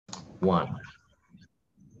one.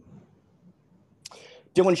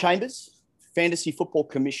 Dylan Chambers, Fantasy Football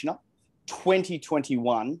Commissioner,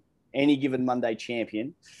 2021, Any Given Monday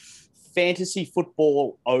champion, Fantasy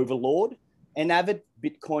Football Overlord, and avid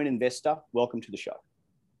Bitcoin investor. Welcome to the show.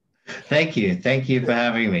 Thank you. Thank you for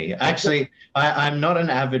having me. Actually, I'm not an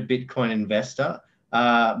avid Bitcoin investor.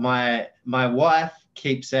 My wife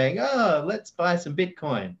keeps saying, "Oh, let's buy some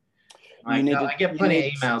Bitcoin." I get plenty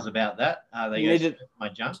of emails about that. They go to my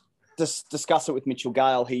junk. Discuss it with Mitchell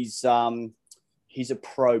Gale. He's a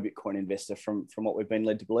pro Bitcoin investor from what we've been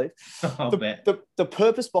led to believe. The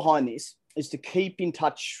purpose behind this is to keep in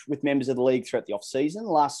touch with members of the league throughout the off season.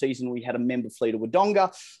 Last season, we had a member Fleeta Wodonga,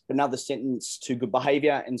 another sentence to good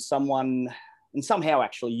behaviour, and somehow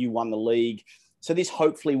actually you won the league. So this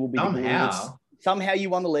hopefully will be somehow you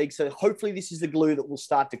won the league. So hopefully this is the glue that will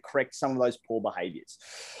start to correct some of those poor behaviours.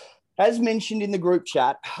 As mentioned in the group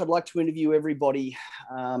chat, I'd like to interview everybody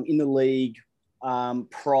in the league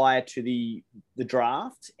prior to the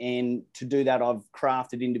draft, and to do that I've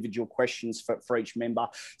crafted individual questions for each member.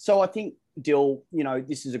 So I think, Dill,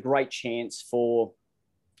 this is a great chance for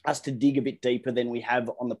us to dig a bit deeper than we have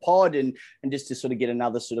on the pod, and just to sort of get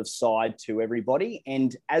another sort of side to everybody.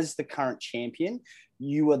 And as the current champion,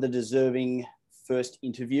 you are the deserving first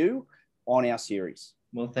interview on our series.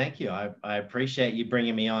 Well, thank you. I appreciate you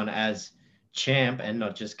bringing me on as champ and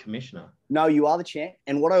not just commissioner. No, you are the champ.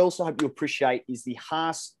 And what I also hope you appreciate is the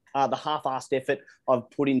half-assed effort I've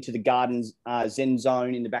put into the Gardens Zen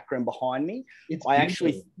Zone in the background behind me. I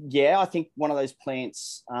think one of those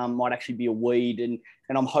plants might actually be a weed, and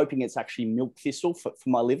I'm hoping it's actually milk thistle for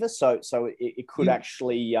my liver. So it could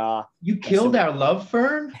actually. You killed our love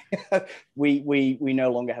fern? we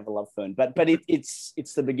no longer have a love fern, but it's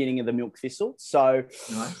the beginning of the milk thistle. So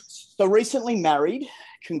nice. So recently married.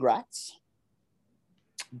 Congrats.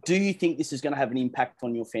 Do you think this is going to have an impact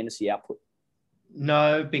on your fantasy output?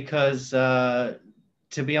 No, because to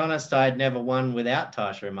be honest, I'd never won without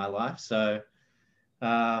Tasha in my life. So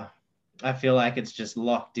I feel like it's just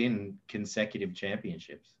locked in consecutive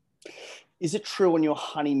championships. Is it true on your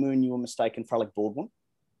honeymoon you were mistaken for Alec Baldwin?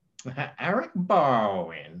 Alec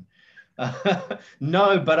Baldwin?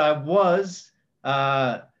 No, but I was,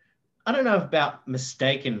 I don't know about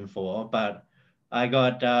mistaken for, but I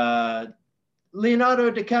got Leonardo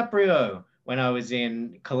DiCaprio when I was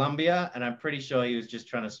in Colombia, and I'm pretty sure he was just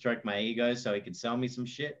trying to stroke my ego so he could sell me some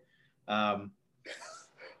shit.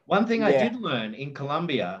 One thing I did learn in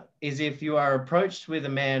Colombia is if you are approached with a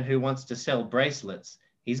man who wants to sell bracelets,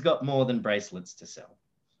 he's got more than bracelets to sell.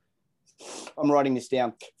 I'm writing this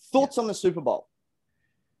down. Thoughts on the Super Bowl?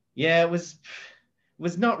 Yeah, it was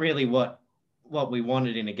not really what we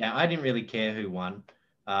wanted in a game. I didn't really care who won.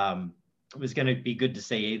 It was going to be good to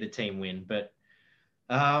see either team win, but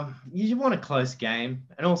you want a close game.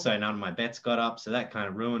 And also none of my bets got up, so that kind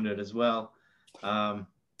of ruined it as well.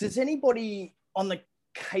 Does anybody on the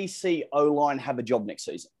KC O-line have a job next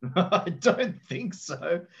season? I don't think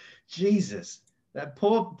so. Jesus. That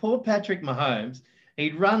poor Patrick Mahomes.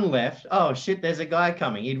 He'd run left. Oh, shit, there's a guy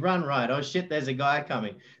coming. He'd run right. Oh, shit, there's a guy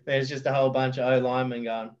coming. There's just a whole bunch of O-linemen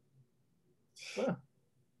going, huh.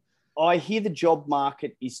 I hear the job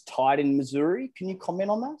market is tight in Missouri. Can you comment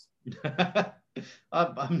on that?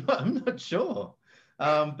 I'm not sure.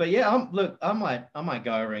 But yeah, I might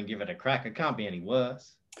go over and give it a crack. It can't be any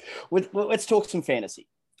worse. Let's talk some fantasy.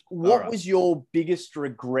 What was your biggest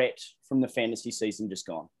regret from the fantasy season just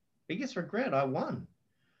gone? Biggest regret? I won.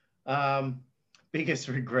 Biggest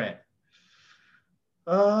regret.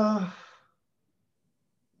 I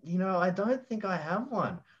don't think I have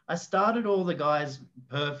one. I started all the guys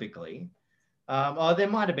perfectly. There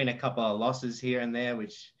might have been a couple of losses here and there,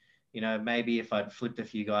 which, maybe if I'd flipped a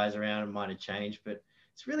few guys around, it might have changed. But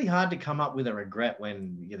it's really hard to come up with a regret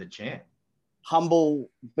when you're the champ.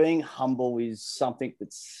 Being humble is something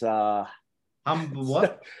that's humble.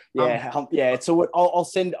 What? Yeah. So I'll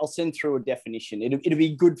send through a definition. It'll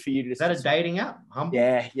be good for you to. Is that a dating app? Humble.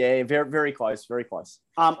 Yeah. Very, very close. Very close.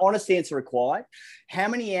 Honest answer required. How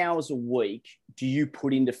many hours a week do you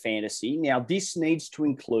put into fantasy? Now, this needs to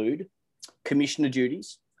include commissioner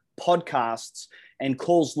duties, podcasts, and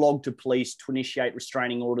calls logged to police to initiate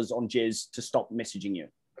restraining orders on Jez to stop messaging you.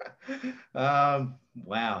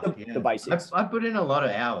 Wow. The basics. I put in a lot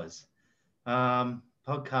of hours.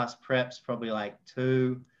 Podcast preps, probably like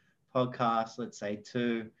 2 podcasts, let's say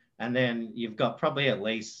 2. And then you've got probably at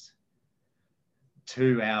least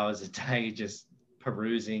 2 hours a day just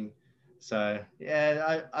perusing. So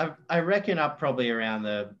yeah, I reckon up probably around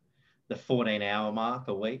the 14-hour mark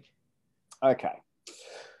a week. Okay.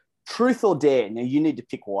 Truth or dare? Now you need to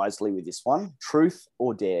pick wisely with this one. Truth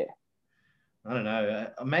or dare? I don't know.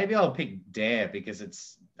 Maybe I'll pick Dare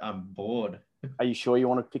because I'm bored. Are you sure you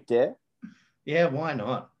want to pick Dare? Yeah, why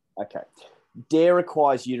not? Okay. Dare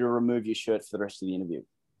requires you to remove your shirt for the rest of the interview.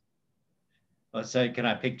 Oh, so can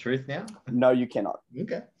I pick Truth now? No, you cannot.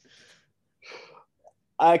 Okay.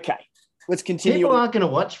 Okay. Let's continue. People aren't going to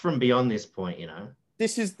watch from beyond this point, you know.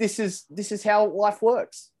 This is how life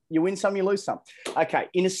works. You win some, you lose some. Okay.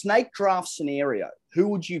 In a snake draft scenario, who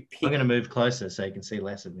would you pick? I'm going to move closer so you can see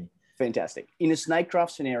less of me. Fantastic. In a snake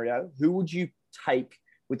draft scenario, who would you take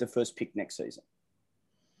with the first pick next season?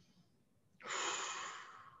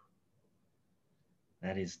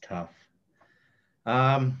 That is tough.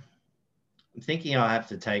 I'm thinking I have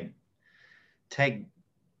to take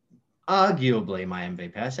arguably my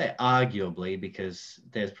MVP. I say arguably because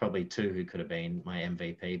there's probably two who could have been my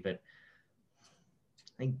MVP, but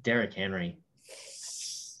I think Derrick Henry.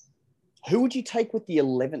 Who would you take with the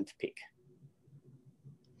 11th pick?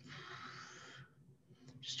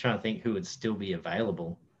 Just trying to think who would still be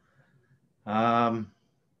available.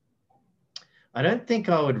 I don't think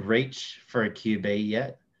I would reach for a QB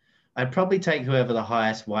yet. I'd probably take whoever the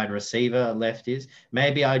highest wide receiver left is.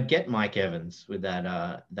 Maybe I'd get Mike Evans with that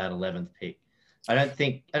 11th pick. I don't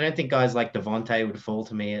think guys like Devontae would fall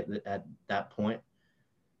to me at that point.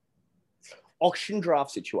 Auction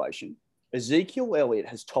draft situation. Ezekiel Elliott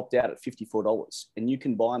has topped out at $54 and you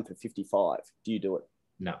can buy him for $55. Do you do it?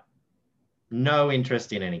 No. No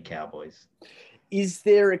interest in any Cowboys. Is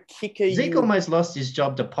there a kicker? Zeke almost lost his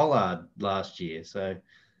job to Pollard last year, so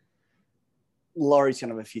Laurie's going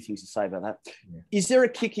to have a few things to say about that. Yeah. Is there a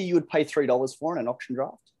kicker you would pay $3 for in an auction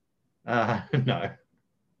draft? No.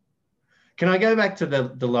 Can I go back to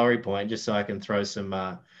the Laurie point just so I can throw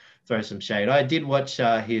some shade? I did watch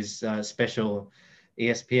his special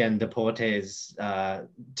ESPN Deportes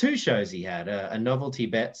 2 shows he had, a novelty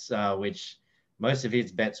bets, which most of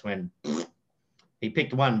his bets went. He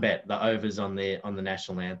picked one bet, the overs on the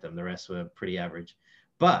national anthem. The rest were pretty average.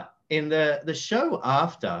 But in the show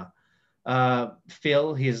after,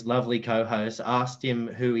 Phil, his lovely co-host, asked him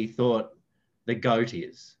who he thought the GOAT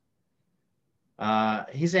is.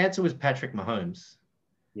 His answer was Patrick Mahomes.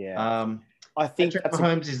 Yeah. I think Patrick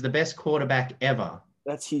Mahomes is the best quarterback ever.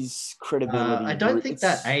 That's his credibility. I don't think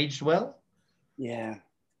that aged well. Yeah.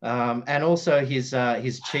 And also his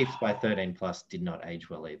Chiefs by 13 plus did not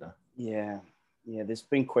age well either. Yeah. Yeah, there's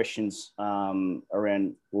been questions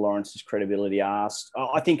around Lawrence's credibility asked.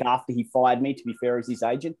 I think after he fired me, to be fair, as his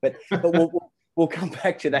agent, but we'll come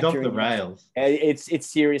back to that. Off the rails. It's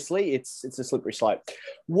seriously, it's a slippery slope.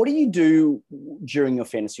 What do you do during your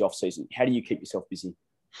fantasy off season? How do you keep yourself busy?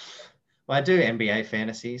 Well, I do NBA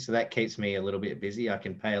fantasy, so that keeps me a little bit busy. I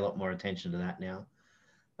can pay a lot more attention to that now.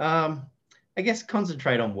 I guess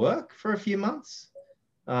concentrate on work for a few months.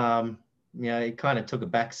 It kind of took a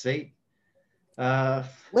back seat.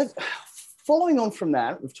 Following on from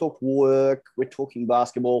that, we've talked work, we're talking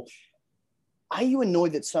basketball. Are you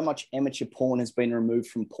annoyed that so much amateur porn has been removed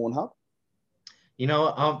from Pornhub? You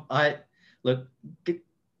know, I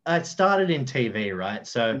started in TV, right?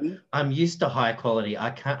 So I'm used to high quality. I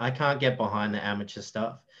can't get behind the amateur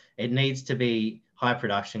stuff. It needs to be high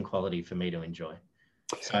production quality for me to enjoy.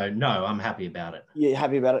 So no, I'm happy about it. You're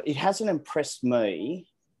happy about it. It hasn't impressed me,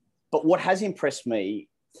 but what has impressed me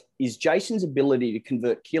is Jason's ability to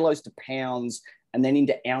convert kilos to pounds and then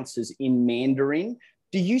into ounces in Mandarin.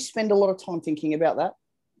 Do you spend a lot of time thinking about that?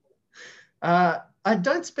 I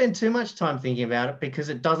don't spend too much time thinking about it because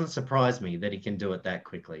it doesn't surprise me that he can do it that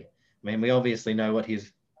quickly. I mean, we obviously know what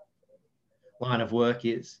his line of work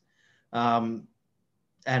is. And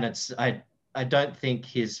I don't think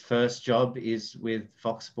his first job is with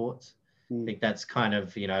Fox Sports. I think that's kind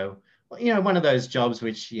of, one of those jobs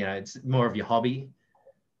which, it's more of your hobby.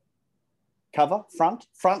 Cover, front.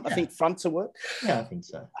 Yeah. I think fronts will work. Yeah, I think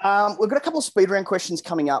so. We've got a couple of speed round questions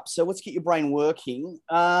coming up, so let's get your brain working.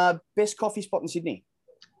 Best coffee spot in Sydney?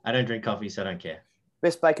 I don't drink coffee, so I don't care.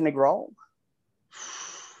 Best bacon egg roll?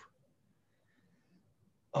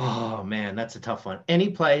 Oh, man, that's a tough one. Any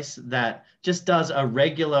place that just does a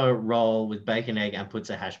regular roll with bacon, egg, and puts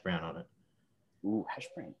a hash brown on it. Ooh, hash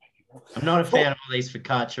brown. I'm not a fan of all these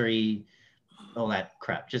focaccia, all that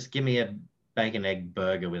crap. Just give me a bacon, egg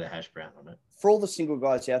burger with a hash brown on it. For all the single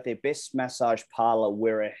guys out there, best massage parlor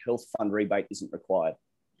where a health fund rebate isn't required.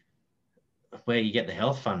 Where you get the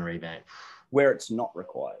health fund rebate? Where it's not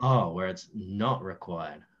required. Oh, where it's not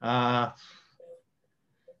required. I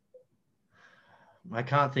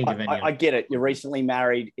can't think of any. I get it. You're recently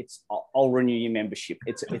married. I'll renew your membership.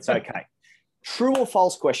 It's okay. True or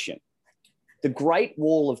false question? The Great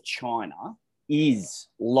Wall of China is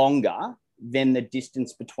longer than the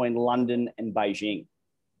distance between London and Beijing.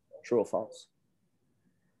 True or false?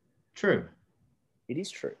 True. It is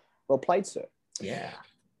true. Well played, sir. Yeah.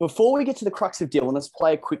 Before we get to the crux of Dylan, let's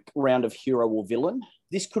play a quick round of hero or villain.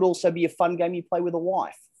 This could also be a fun game you play with a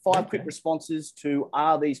wife. 5 quick responses to,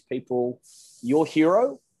 are these people your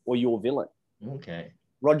hero or your villain? Okay.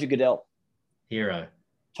 Roger Goodell. Hero.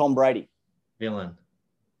 Tom Brady. Villain.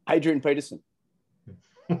 Adrian Peterson.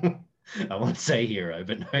 I won't say hero,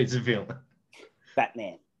 but no, he's a villain.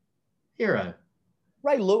 Batman. Hero.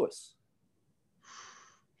 Ray Lewis.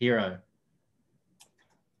 Hero.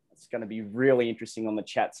 It's going to be really interesting on the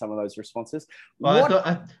chat, some of those responses. Well, I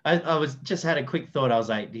thought I was just had a quick thought. I was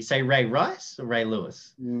like, did you say Ray Rice or Ray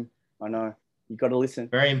Lewis? I know. You got to listen.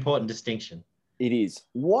 Very important distinction. It is.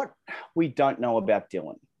 What we don't know about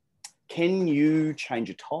Dylan, can you change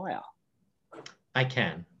a tyre? I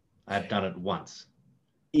can. I've done it once.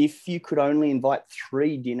 If you could only invite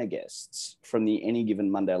 3 dinner guests from the Any Given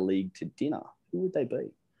Monday League to dinner, who would they be?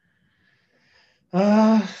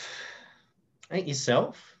 I think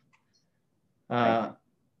yourself. I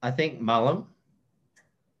think Mullum.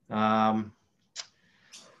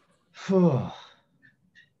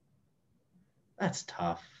 That's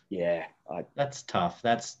tough. Yeah. That's tough.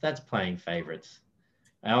 That's playing favorites.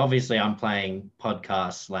 And obviously, I'm playing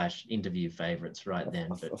podcast / interview favorites right then.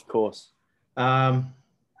 But, of course.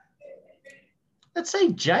 Let's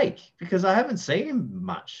say Jake, because I haven't seen him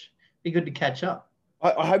much. Be good to catch up.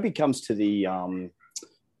 I hope he comes to the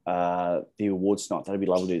awards night. That'd be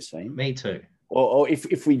lovely to see him. Me too. Or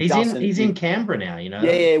if we he's in Canberra now, you know.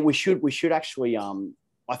 Yeah, we should actually.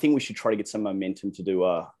 I think we should try to get some momentum to do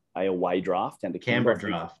a away draft and a Canberra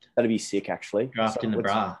draft. That'd be sick, actually. Draft in the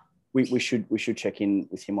bra. We should check in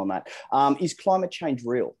with him on that. Is climate change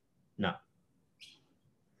real? No.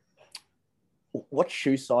 What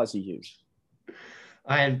shoe size are you?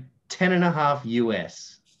 I am 10.5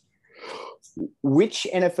 US. Which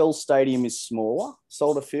NFL stadium is smaller,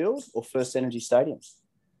 Soldier Field or First Energy Stadium?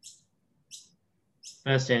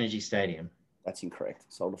 First Energy Stadium. That's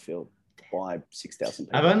incorrect. Soldier Field by 6,000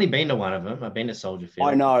 people. I've only been to one of them. I've been to Soldier Field.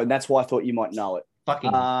 I know. That's why I thought you might know it.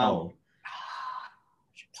 Fucking hell.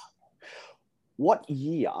 What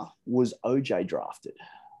year was OJ drafted?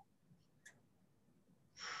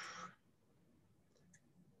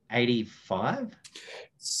 85?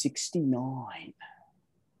 69.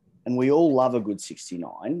 And we all love a good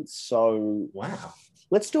 69. So wow.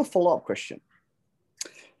 Let's do a follow-up question.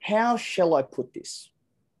 How shall I put this?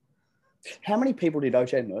 How many people did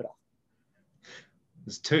OJ murder? It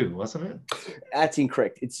was 2, wasn't it? That's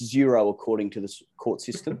incorrect. It's 0 according to the court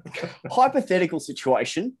system. Hypothetical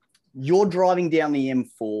situation. You're driving down the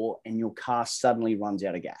M4 and your car suddenly runs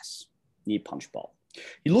out of gas near Punchbowl.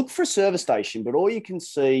 You look for a service station, but all you can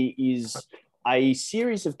see is a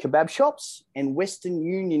series of kebab shops and Western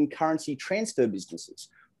Union currency transfer businesses.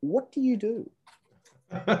 What do you do?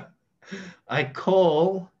 I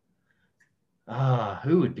call...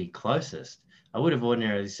 who would be closest? I would have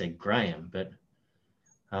ordinarily said Graham, but...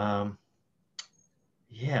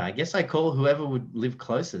 yeah, I guess I call whoever would live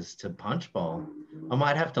closest to Punchbowl. I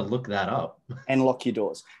might have to look that up. And lock your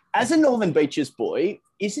doors. As a Northern Beaches boy,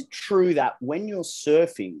 is it true that when you're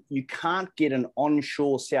surfing, you can't get an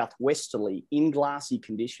onshore southwesterly in glassy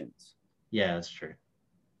conditions? Yeah, that's true.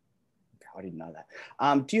 I didn't know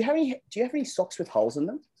that. Do you have any socks with holes in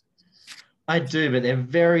them? I do, but they're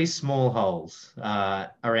very small holes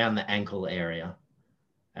around the ankle area,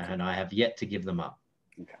 and I have yet to give them up.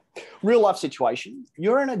 Okay. Real life situation.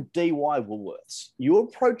 You're in a DY Woolworths. You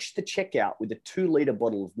approach the checkout with a 2-litre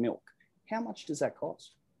bottle of milk. How much does that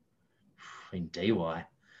cost? In DY,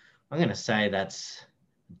 I'm going to say that's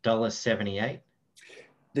 $1.78.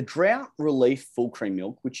 The Drought Relief full cream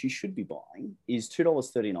milk, which you should be buying, is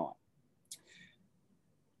 $2.39.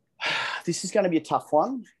 This is going to be a tough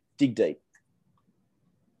one. Dig deep.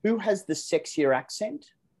 Who has the sexier accent,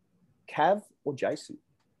 Cav or Jason?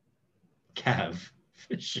 Cav,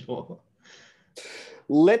 for sure.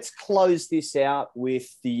 Let's close this out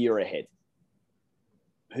with the year ahead.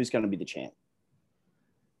 Who's going to be the champ?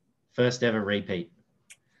 First ever repeat.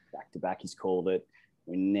 Back to back, he's called it.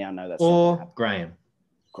 We now know that's... Or Graham.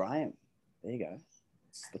 Graham. There you go.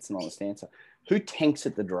 That's an honest answer. Who tanks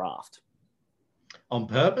at the draft? On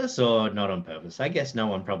purpose or not on purpose? I guess no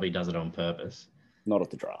one probably does it on purpose. Not at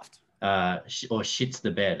the draft. Or shits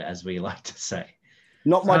the bed, as we like to say.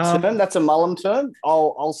 Not my term. That's a Mullum term.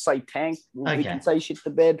 I'll say tank. Okay. We can say shit the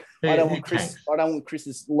bed. I don't want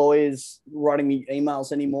Chris's lawyers writing me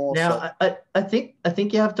emails anymore. Now, so. I think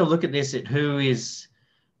you have to look at this at who is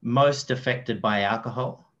most affected by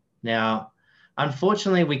alcohol. Now,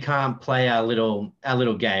 unfortunately, we can't play our little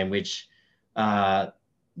game, which the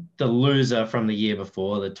loser from the year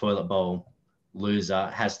before, the toilet bowl loser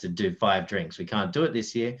has to do 5 drinks. We can't do it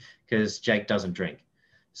this year because Jake doesn't drink.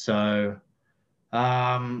 So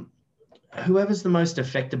whoever's the most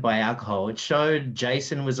affected by alcohol, it showed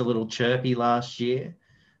Jason was a little chirpy last year.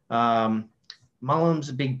 Mullum's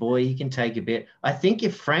a big boy. He can take a bit. I think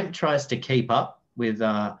if Frank tries to keep up with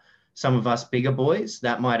some of us bigger boys,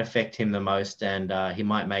 that might affect him the most, and he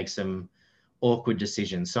might make some awkward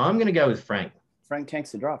decisions. So I'm going to go with Frank. Frank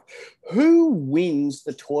tanks the draft. Who wins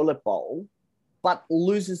the toilet bowl but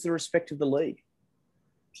loses the respect of the league?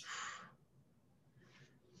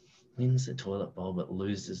 Wins the toilet bowl but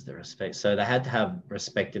loses the respect. So they had to have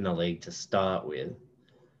respect in the league to start with.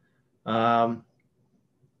 I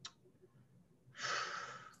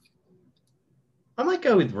might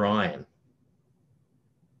go with Ryan.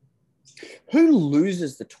 Who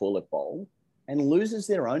loses the toilet bowl and loses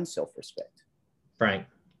their own self-respect? Frank.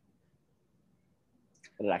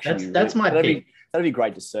 That's my pick. That'd be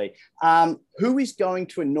great to see. Who is going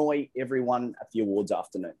to annoy everyone at the awards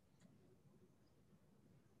afternoon?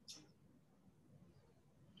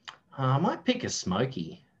 I might pick a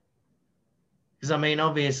Smokey. Because, I mean,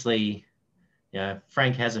 obviously,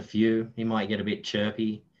 Frank has a few. He might get a bit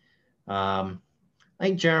chirpy. I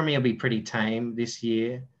think Jeremy will be pretty tame this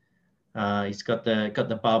year. He's got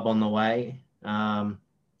the bub on the way.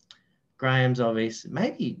 Graham's obvious.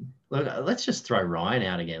 Maybe, look, let's just throw Ryan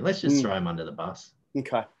out again. Let's just throw him under the bus.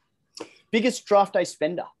 Okay. Biggest draft day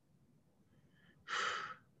spender?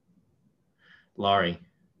 Laurie.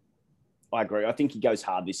 I agree. I think he goes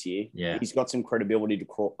hard this year. Yeah. He's got some credibility to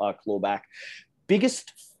claw back.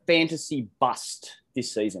 Biggest fantasy bust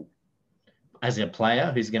this season? As a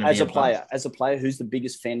player, who's going to be a player? As a player, who's the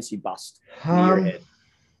biggest fantasy bust in the year ahead?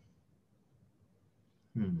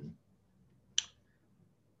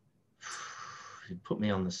 You put me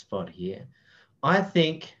on the spot here. I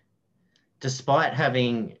think, despite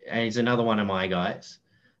having, he's another one of my guys,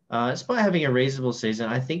 despite having a reasonable season,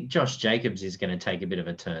 I think Josh Jacobs is going to take a bit of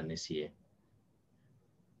a turn this year.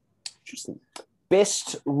 Interesting.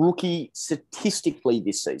 Best rookie statistically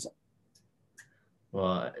this season?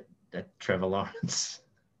 Well, Trevor Lawrence.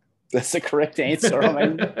 That's the correct answer. I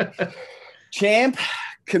mean, champ,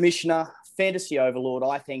 commissioner, fantasy overlord,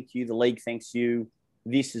 I thank you. The league thanks you.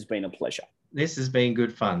 This has been a pleasure. This has been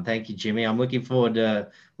good fun. Thank you, Jimmy. I'm looking forward to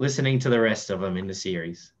listening to the rest of them in the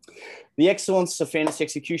series. The excellence of fantasy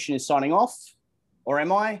execution is signing off. Or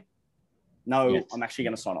am I? No, yes. I'm actually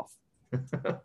going to sign off.